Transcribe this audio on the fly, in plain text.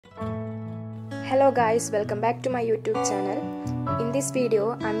Hello guys, welcome back to my YouTube channel. In this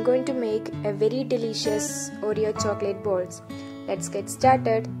video, I'm going to make a very delicious Oreo chocolate balls. Let's get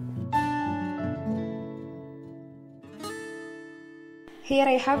started. Here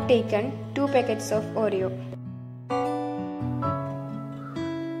I have taken 2 packets of Oreo.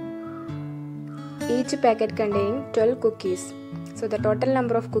 Each packet containing 12 cookies. So the total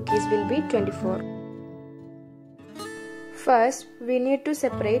number of cookies will be 24. First, we need to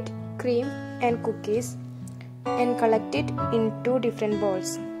separate cream and cookies and collect it in 2 different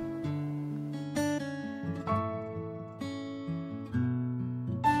bowls.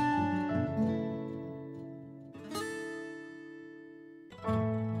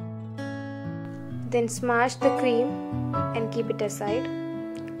 Then smash the cream and keep it aside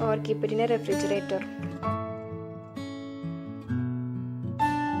or keep it in a refrigerator.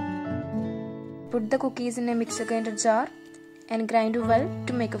 Put the cookies in a mixer grinder jar and grind well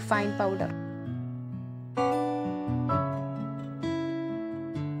to make a fine powder.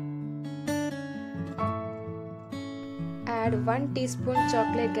 Add 1 teaspoon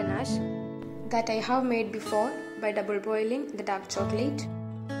chocolate ganache that I have made before by double boiling the dark chocolate.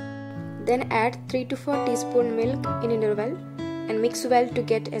 Then add 3 to 4 teaspoon milk in interval and mix well to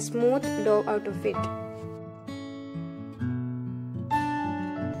get a smooth dough out of it.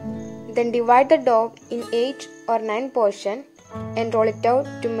 Then divide the dough in 8 or 9 portions and roll it out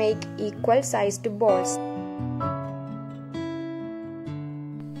to make equal sized balls.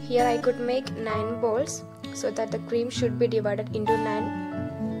 Here I could make 9 balls so that the cream should be divided into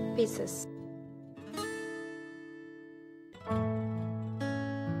 9 pieces.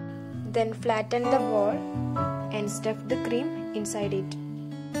 Then flatten the ball and stuff the cream inside it.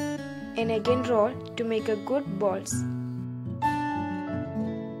 And again roll to make a good balls.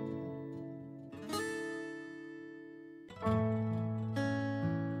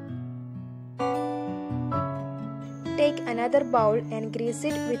 Take another bowl and grease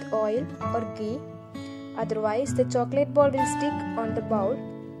it with oil or ghee, otherwise the chocolate ball will stick on the bowl.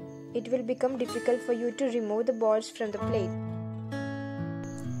 It will become difficult for you to remove the balls from the plate.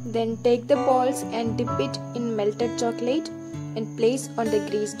 Then take the balls and dip it in melted chocolate and place on the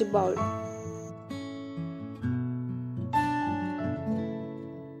greased bowl.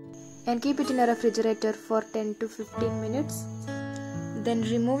 And keep it in a refrigerator for 10 to 15 minutes. Then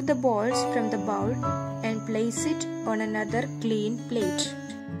remove the balls from the bowl and place it on another clean plate.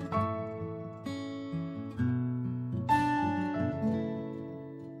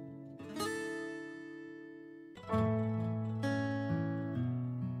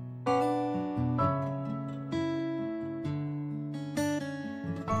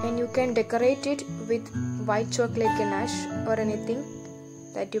 And you can decorate it with white chocolate ganache or anything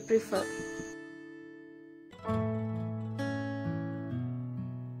that you prefer.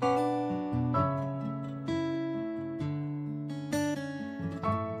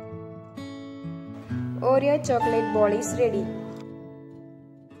 Oreo chocolate ball is ready.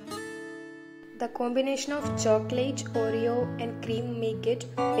 The combination of chocolate, Oreo and cream make it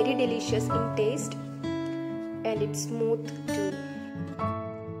very delicious in taste and it's smooth too.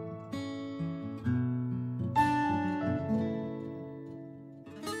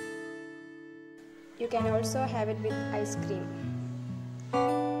 You can also have it with ice cream.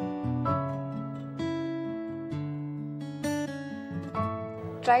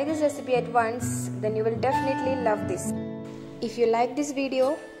 Try this recipe at once, then you will definitely love this. If you like this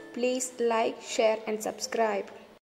video, please like, share and subscribe.